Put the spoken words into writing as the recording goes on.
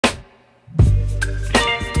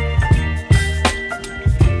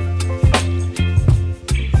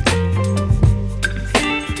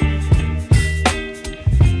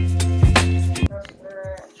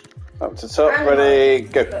top, ready,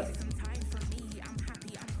 go. Get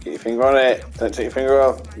your finger on it. Don't take your finger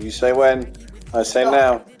off. You say when. I say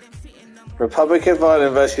now. Republic of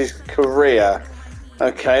Ireland versus Korea.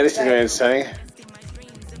 Okay, this is going to be insane.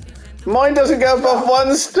 Mine doesn't go above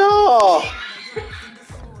 1 star. Do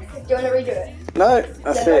you want to redo it? No,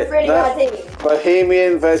 that's it. Really no.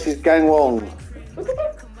 Bohemian versus Gangwon.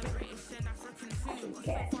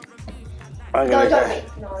 I'm going to go.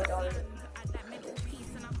 No, don't.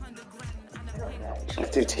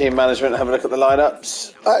 Let's do team management and have a look at the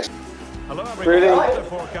lineups. Really?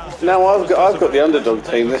 Now I've got the underdog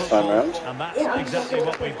team this time round. And that's exactly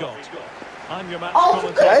what we've got. I'm your match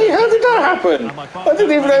Hey, how did that happen? I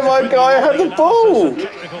didn't even know my guy had the ball.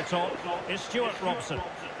 Technical talk is Stuart Robson,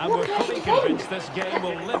 and we're fully convinced this game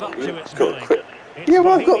will live up to its billing. Yeah,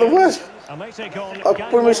 well, I've got the worst. I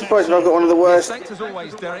wouldn't be surprised if I've got one of the worst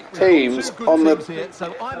teams on the.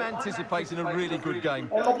 So I'm anticipating a really good game.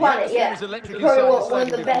 On my planet, yeah. Probably one of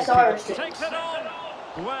the best Irish teams. Takes it on.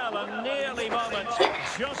 Well, a nearly moment.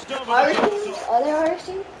 Just over. Irish teams? Are they Irish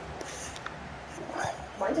teams?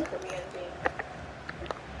 Mine's a Korean team.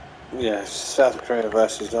 Yeah, South Korea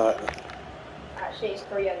versus Ireland. Actually, it's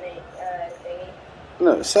Korean thingy.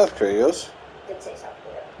 No, it's South Korea, yours. Didn't say South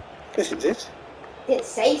Korea. Yes, it did. Didn't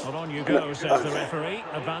say. Well, on you go, says the referee.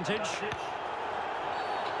 Advantage.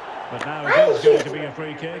 But now it is going to be a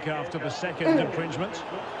free kick after the second infringement.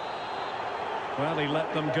 Well, he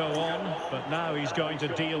let them go on, but now he's going to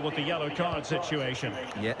deal with the yellow card situation.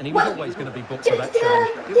 Yeah, and he was always going to be booked for that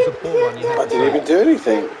challenge. It was a poor one. You I didn't even do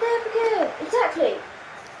anything. Exactly.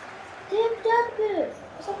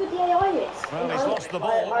 That's how good the AI is. Well, he's lost the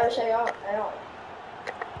ball. Irish AI.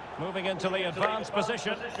 Moving into the advanced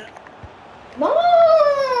position.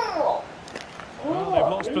 No! Well, they've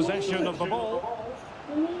lost possession of the ball.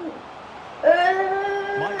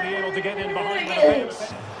 Might be able to get in behind the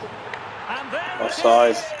defence. And there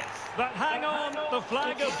Offside. But hang on, the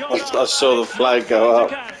flag has gone up. I saw the flag go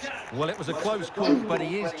up. Well, it was a close call, but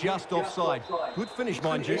he is just offside. Good finish,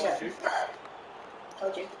 mind you.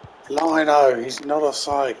 Told you. Lino, he's not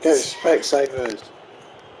offside. Go Specsavers.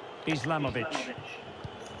 Islamovic.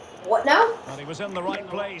 What now? Well, he was in the right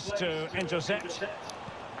place to intercept.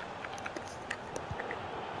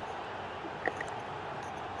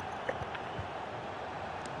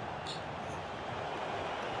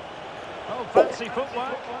 Oh, fancy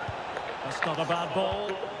footwork. That's not a bad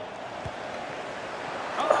ball.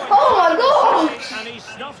 Oh my gosh! And he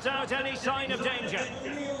snuffed out any sign of danger.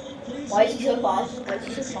 Why is he so fast? Why is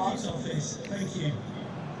he so fast?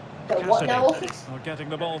 So what now, office? We're getting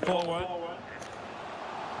the ball forward.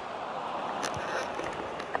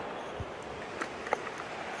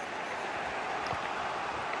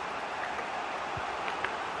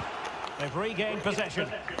 They've regained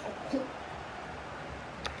possession.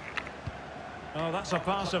 Oh, that's a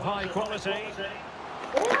pass of high quality.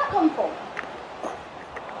 Where did that come from?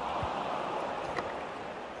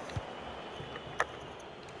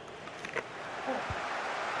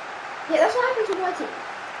 Yeah, that's what happens with my team.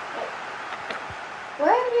 Like,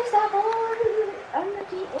 where is that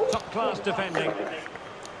ball? Top class defending.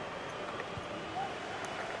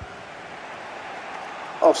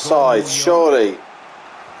 Offside, surely.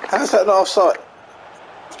 How's that not offside?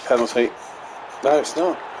 Penalty. No, it's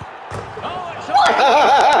not.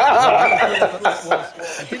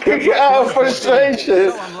 Kick it out of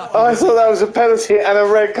frustration. I thought that was a penalty and a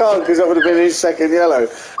red card because that would have been his second yellow.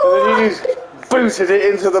 And then you just booted it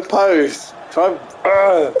into the post. Try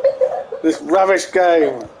this rubbish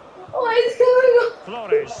game. What is going on?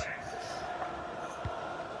 Flores.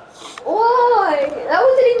 Why? That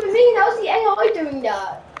wasn't even me. That was the AI doing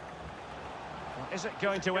that. Is it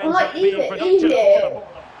going to end Like, up being productive? leave it.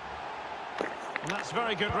 And that's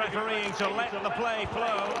very good refereeing to let the play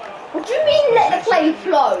flow. What do you mean let the play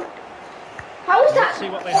flow? How is that? Let's see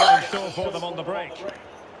what they have in store for them on the break.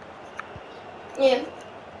 Yeah.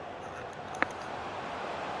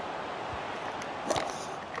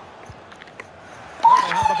 Well,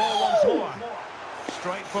 they have the ball once more.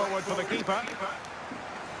 Straight forward for the keeper.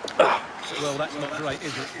 Well, that's not great,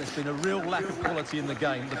 is it? There's been a real lack of quality in the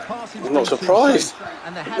game. The passing. I'm not surprised.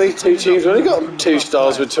 These two teams only got 2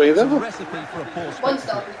 stars between them. One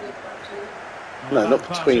star. No, not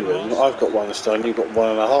between them. I've got 1 star and you've got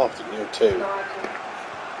 1.5, didn't you? 2. No, I can't.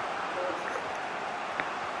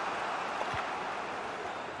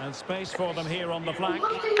 And space for them here on the flank.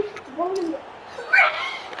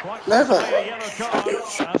 Quite Never. possibly a yellow card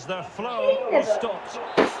as their flow is stopped.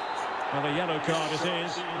 Well, a yellow card it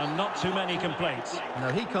is, and not too many complaints. No,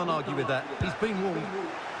 he can't argue with that. He's been warned.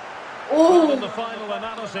 Well, in the final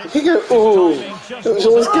analysis, You go, his ooh, timing just it was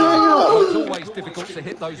always wasn't going there. up. It's always difficult to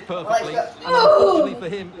hit those perfectly, and unfortunately for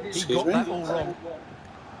him, he Excuse got me? that all wrong.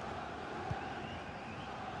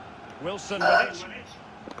 Wilson with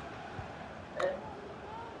it.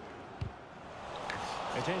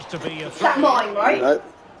 It is to be a Is that free. mine, right? No.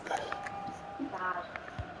 Bad.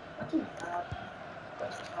 That's too bad.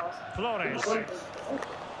 That's too fast. Flores. Oh,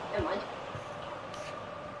 never mind.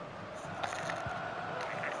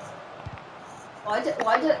 Why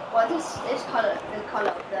does this colour, the colour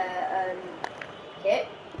of the kit?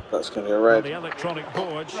 That's going to be a Well, red. the electronic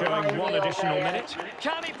board showing one additional minute.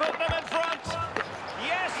 Can he put them in front?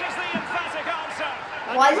 Yes is the emphatic answer.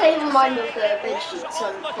 And Why does you it have to remind me say of the it bed was sheets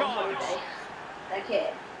on on the from cards. holiday? That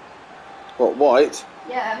kit. What, white?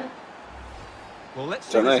 Yeah. Well, let's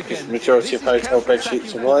see Don't know, this because again. the majority This of is hotel bed counter-attacking sheets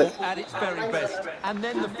are football white. at its very best, and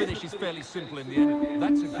then the finish is fairly simple in the end.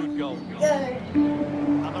 That's a good goal. Yeah.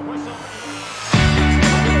 And the whistle.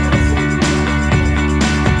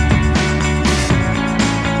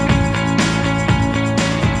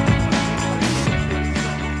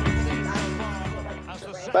 As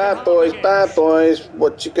the second Bad half boys, begins. bad boys.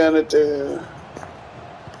 What you going to do?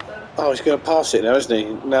 Oh, he's going to pass it now, isn't he?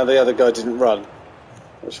 Now the other guy didn't run.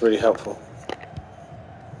 That's really helpful.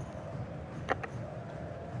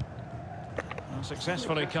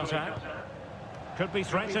 Successfully cut out. Could be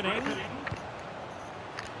threatening.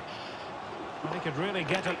 Well, he could really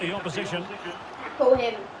get at the opposition. Pull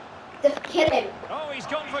him. Just kill him. Oh, he's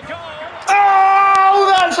gone for goal.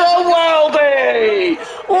 Oh, that's a worldie!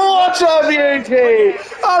 What a beauty!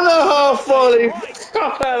 On the half volley,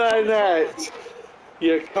 top of the net.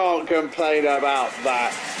 You can't complain about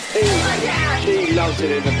that. He loves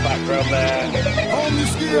it in the background there. Home your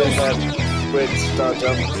skills. With star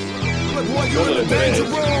jump. Look, boy, you in the danger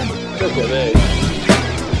room. Look at this.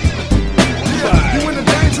 Yeah, you in the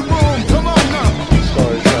danger room. Come on now.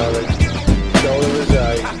 Sorry, Charlie. Goal of the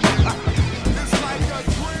day. It's like a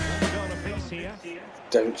dream. Got a piece here.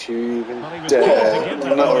 Don't you even Well, he was dare. keen to give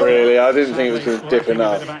that Not one. really. I didn't think it was going to Sadly, dip lacking a bit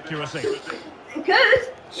enough. of accuracy. Good.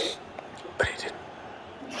 But he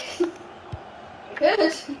didn't.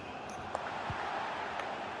 Good.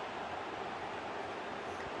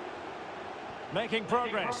 Making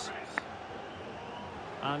progress.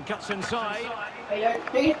 And cuts inside. I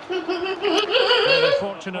don't need. And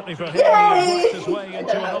unfortunately for him, he has worked his way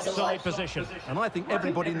into an offside position. And I think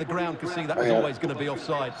everybody in the ground could see that was Yeah. always going to be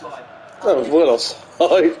offside. That was well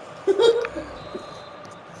offside.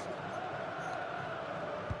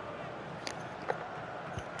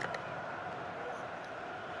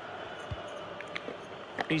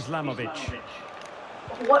 Islamovic.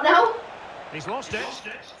 What now? He's lost it.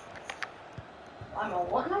 I'm on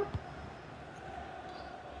what now?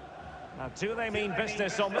 Now, do they mean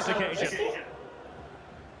business on this occasion?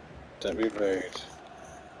 Don't be rude.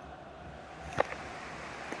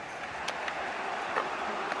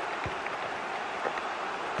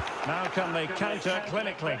 Now can they counter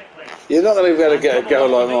clinically? You're not going to be able to get a goal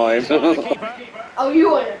like mine. Oh,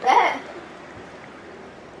 you want to bet?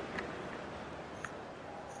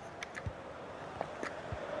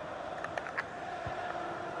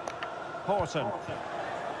 Horton.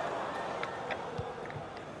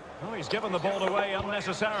 Oh, he's given the ball away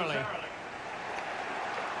unnecessarily.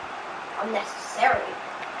 Unnecessarily.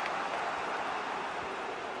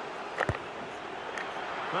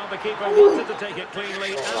 Well, the keeper wanted to take it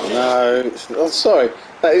cleanly. And No, I'm sorry.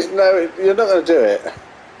 That is no. You're not going to do it.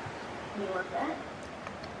 You want that?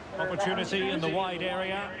 opportunity in the wide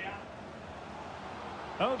area.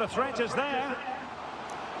 Oh, the threat is there.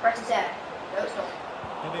 Threat is there. No, it's not.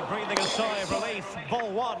 They'll be breathing a sigh of relief.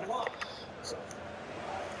 Ball one.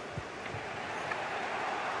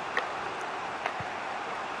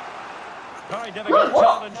 Very difficult What?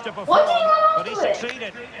 challenge to perform, Why did he run but he after it? succeed.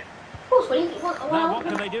 Of course, when you want. Now what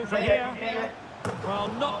can they do from here? Well,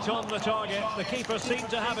 not on the target. The keeper seemed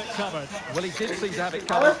to have it covered. Well, he did seem to have it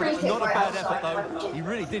covered, but it's not a bad effort, though. He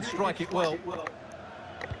really did strike it well.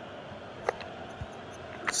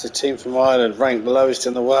 It's a team from Ireland, ranked the lowest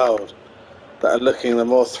in the world, that are looking the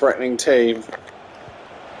more threatening team.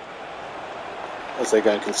 As they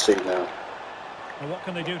go and concede now. Well, what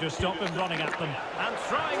can they do to stop him running at them? And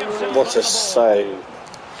throwing himself What on a the ball.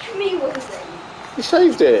 save. Me what is it? He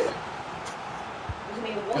saved it.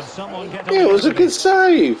 Can someone get Yeah, it was a good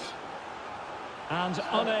save. And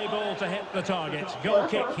unable to hit the target. Goal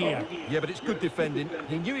kick here. Yeah, but it's good defending.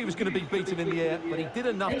 He knew he was going to be beaten in the air, but he did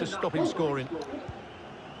enough to stop him scoring.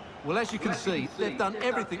 Well, as you can see, they've done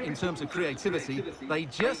everything in terms of creativity. They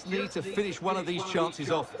just need to finish one of these chances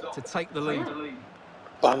off to take the lead.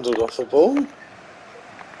 Bundled off the ball.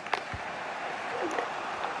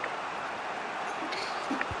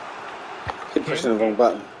 kick Pushing in. the wrong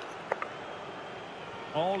button.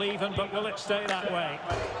 All even, but will it stay that way?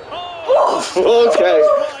 Oh!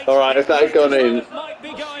 Okay. All right. If that had gone in, It might be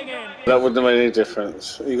going in. that wouldn't have made any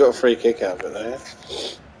difference. You got a free kick out of it there.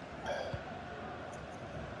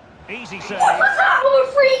 Easy save. What was that for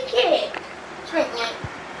a free kick?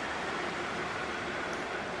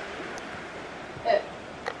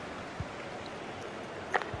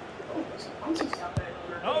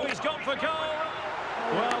 Oh, he's gone for goal.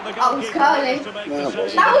 Well, the That was goalkeeper curling. managed to make No, the it save.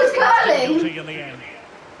 wasn't. That was curling. Guilty in the end.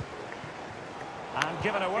 And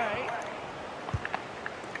given away.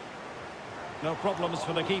 No problems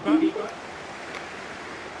for the keeper.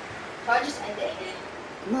 I just end it here.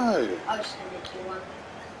 No. I'll just end it 2-1.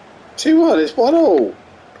 2-1. It's 1-1.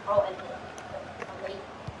 I'll end it.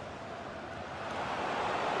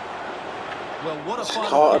 Well, what a final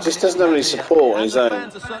Carter few just minutes doesn't have any we here. support on And his the own.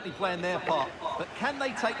 fans are certainly playing their part. But can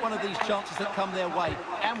they take one of these chances that come their way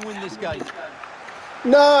and win this game?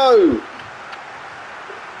 No.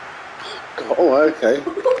 God, oh, okay.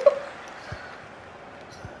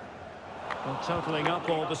 Well, totalling up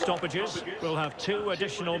all the stoppages, we'll have 2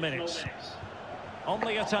 additional minutes. On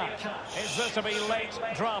the attack, is there to be late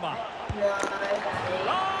drama? No, Daddy.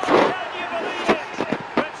 Oh, can you believe it?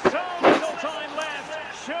 With so little time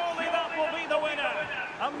left, surely that will be the winner.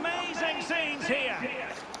 Amazing scenes here.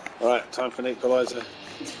 All right. Time for an equaliser.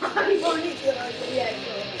 I'm only good, yeah,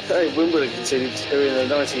 sure. Hey, Wimbledon conceded 2 in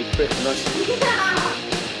the 95th. 90th.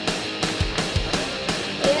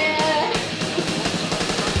 Yeah.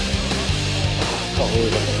 Not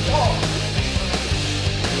really.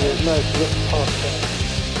 No, look past that.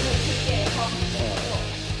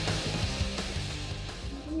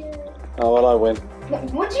 Oh, well, I win.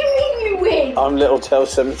 What do you mean you win? I'm Little Tell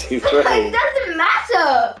 73. It doesn't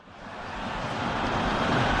matter.